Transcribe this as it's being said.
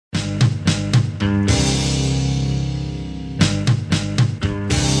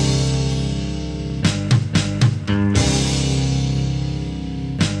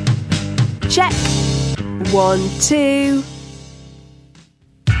1, 2.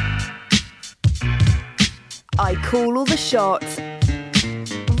 I call all the shots,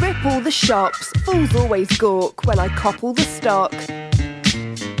 rip all the shops. Fools always gawk when I cop all the stock.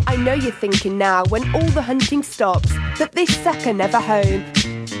 I know you're thinking now, when all the hunting stops, that this sucker never home.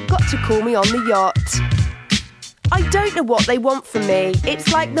 Got to call me on the yacht. I don't know what they want from me.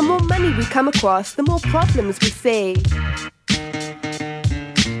 It's like the more money we come across, the more problems we see.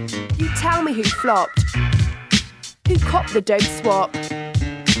 You tell me who flopped, who copped the dope swap,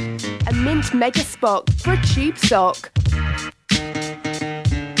 a mint mega Spock for a tube sock.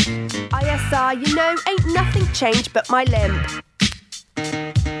 ISR, you know, ain't nothing changed but my limp.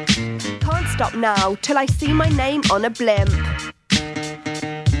 Can't stop now till I see my name on a blimp.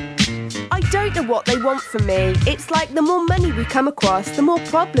 I don't know what they want from me. It's like the more money we come across, the more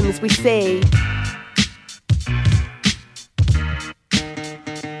problems we see.